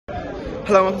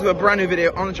Hello, welcome to a brand new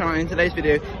video on the channel. In today's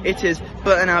video, it is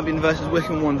Burton Albion versus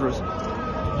Wycombe Wanderers.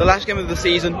 The last game of the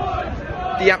season.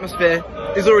 The atmosphere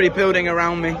is already building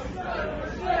around me.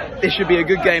 This should be a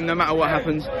good game no matter what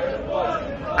happens.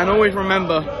 And always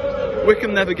remember,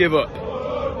 Wycombe never give up. We're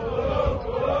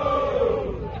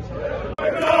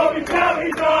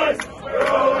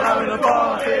all having a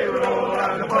party, we're all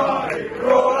having a party,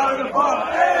 we're all having a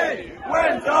party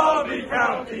when Derby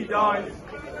County dies.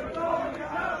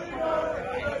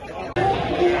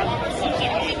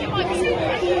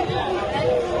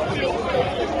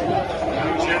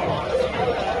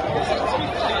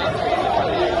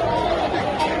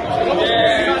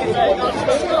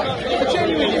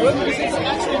 Genuinely, because it's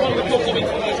actually one of the clubs I've been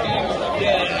to this game.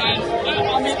 Yeah, and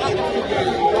I mean, that's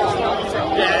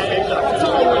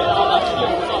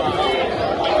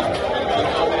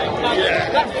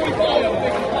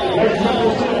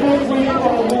pretty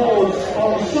awards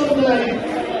on Sunday,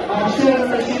 and share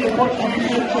the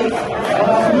contribution to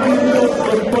our music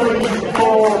and praise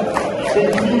for the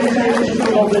communication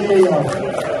of the year.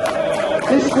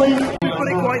 This week, To put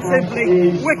it quite simply,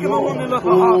 Wycombe are 1-0 up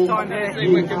at half-time here,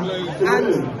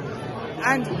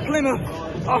 and Plymouth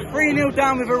are 3-0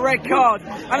 down with a red card.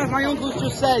 And as my uncle's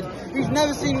just said, he's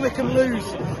never seen Wycombe lose.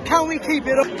 Can we keep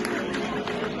it up?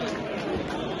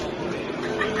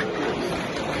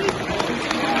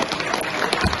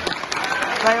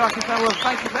 There, I can say, well,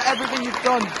 thank you for everything you've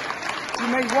done. You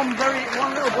made one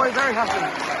little boy very happy.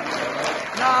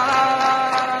 No.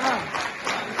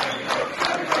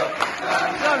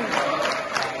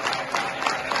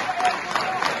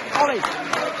 Ollie,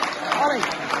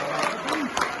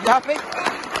 you happy?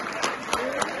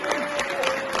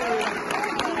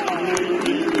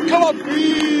 Come on,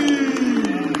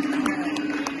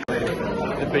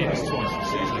 They've beaten us twice this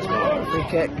season as well. free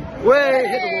kick. Way,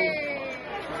 hit the wall.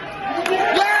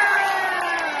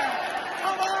 Yeah!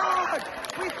 Come on!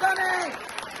 We've done it!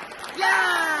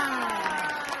 Yeah!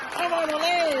 Come on,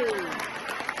 Ollie!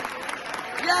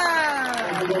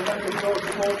 Yeah! So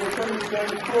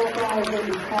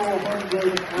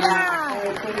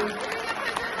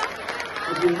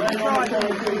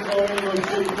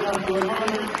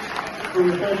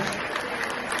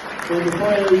the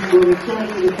players will return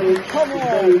to the pitch to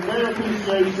show their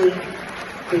appreciation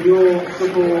for your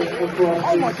support across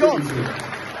the season.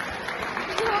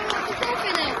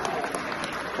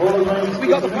 We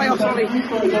got the playoffs, Ollie.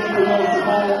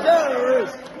 There is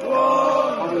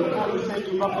one.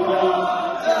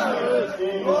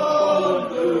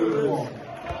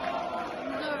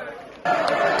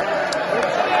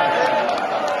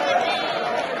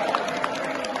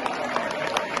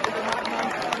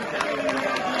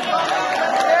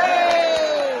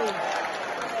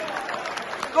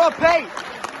 Go on, Pete.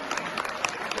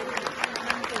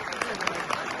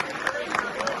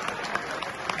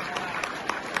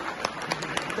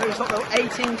 There's not no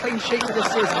 18 clean sheets this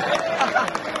season.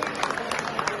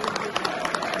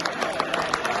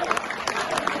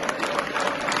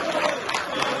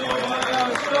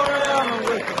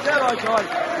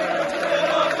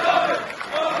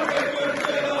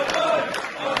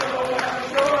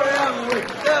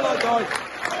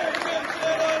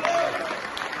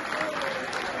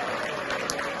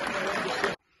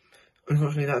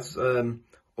 Unfortunately, that's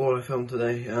all I filmed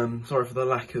today. Sorry for the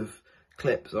lack of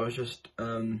clips. I was just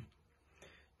trying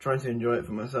to enjoy it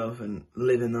for myself and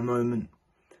live in the moment.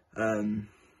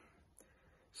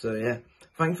 So yeah,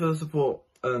 thanks for the support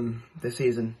this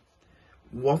season.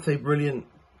 What a brilliant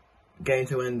game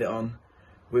to end it on,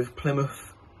 with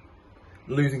Plymouth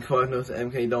losing 5-0 to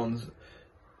MK Dons,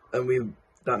 and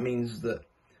that means that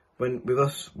with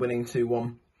us winning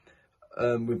 2-1,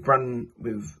 with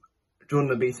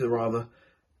Jordan Abita rather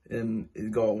in his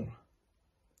goal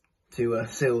to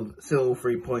seal all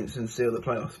 3 points and seal the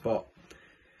playoff spot,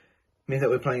 means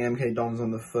that we're playing MK Dons on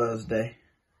the Thursday.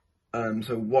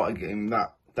 So what a game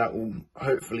that will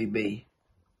hopefully be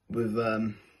with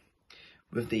the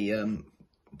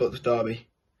Bucks derby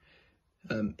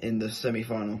in the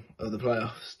semi-final of the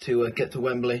playoffs to get to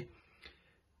Wembley.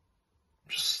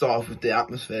 Just start off with the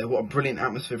atmosphere. What a brilliant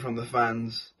atmosphere from the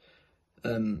fans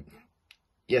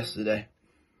yesterday,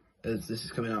 as this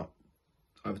is coming out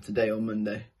either today or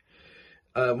Monday.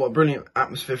 What a brilliant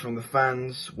atmosphere from the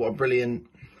fans. What a brilliant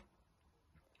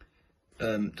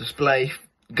display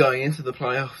going into the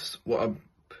playoffs.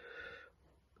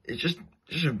 It's just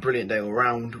a brilliant day all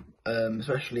round,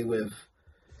 especially with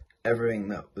everything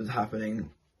that was happening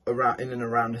in and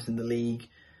around us in the league,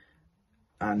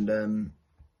 and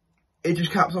it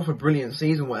just caps off a brilliant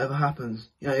season. Whatever happens,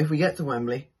 if we get to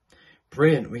Wembley,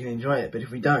 brilliant, we can enjoy it. But if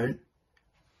we don't,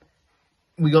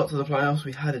 we got to the playoffs,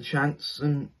 we had a chance,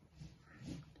 and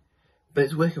But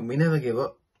it's Wycombe. We never give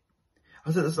up.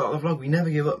 I said at the start of the vlog, we never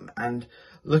give up, and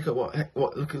look at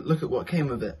what came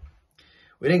of it.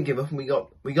 We didn't give up, and we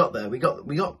got there. We got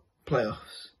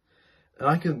playoffs, and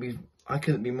I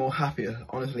couldn't be more happier.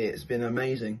 Honestly, it's been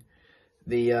amazing.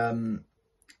 The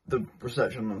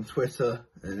reception on Twitter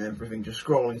and everything, just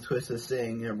scrolling Twitter,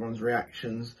 seeing everyone's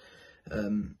reactions,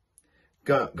 going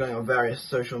on various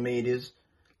social medias,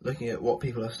 looking at what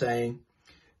people are saying.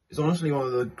 It's honestly one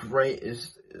of the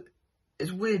greatest.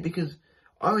 It's weird because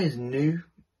I always knew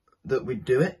that we'd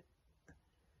do it,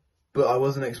 but I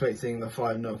wasn't expecting the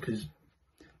 5-0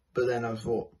 but then I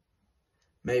thought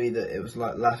maybe that it was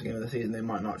like last game of the season, they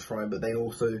might not try, but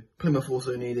Plymouth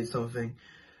also needed something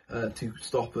to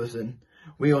stop us, and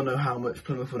we all know how much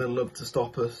Plymouth would have loved to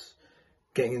stop us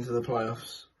getting into the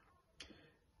playoffs.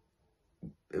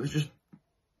 It was just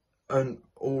an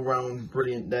all-round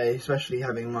brilliant day, especially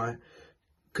having my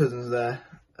cousins there.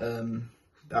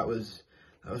 That was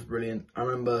brilliant.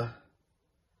 I'll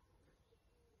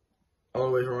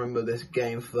always remember this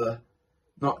game for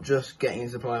not just getting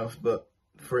into the playoffs, but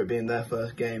for it being their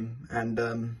first game. And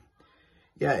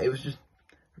yeah, it was just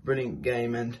a brilliant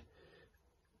game. And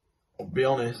I'll be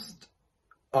honest,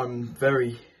 I'm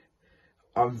very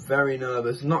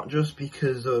nervous, not just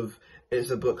because of it's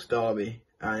a Bucks derby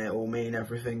and it will mean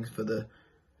everything for the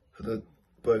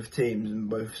both teams and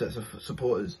both sets of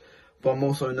supporters, but I'm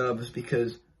also nervous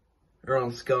because we're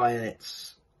on Sky and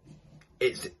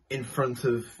it's in front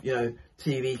of, you know,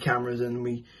 TV cameras, and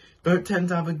we don't tend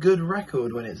to have a good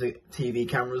record when it's TV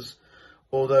cameras,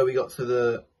 although we got to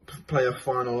the playoff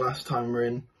final last time we're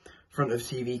in front of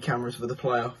TV cameras for the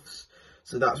playoffs.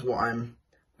 So that's what I'm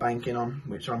banking on,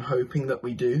 which I'm hoping that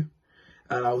we do.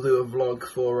 And I'll do a vlog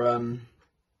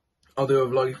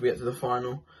if we get to the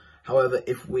final. However,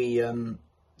 if we don't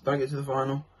get to the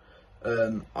final,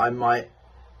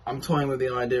 I'm toying with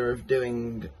the idea of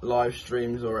doing live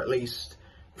streams, or at least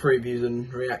previews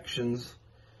and reactions.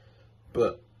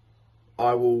 But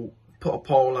I will put a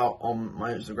poll out on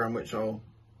my Instagram, which I'll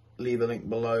leave a link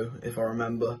below if I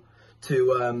remember,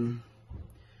 to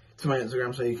my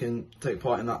Instagram, so you can take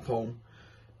part in that poll.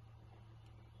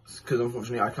 Because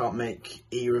unfortunately I can't make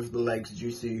either of the legs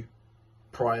due to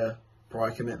prior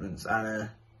commitments. And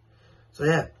so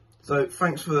yeah, so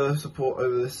thanks for the support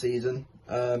over this season.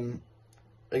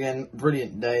 Again,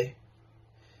 brilliant day.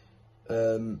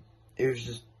 It was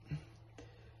just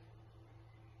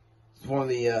one of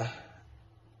the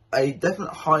a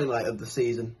definite highlight of the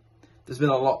season. There's been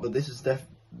a lot, but that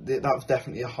was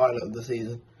definitely a highlight of the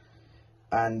season.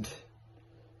 And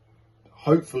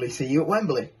hopefully see you at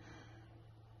Wembley.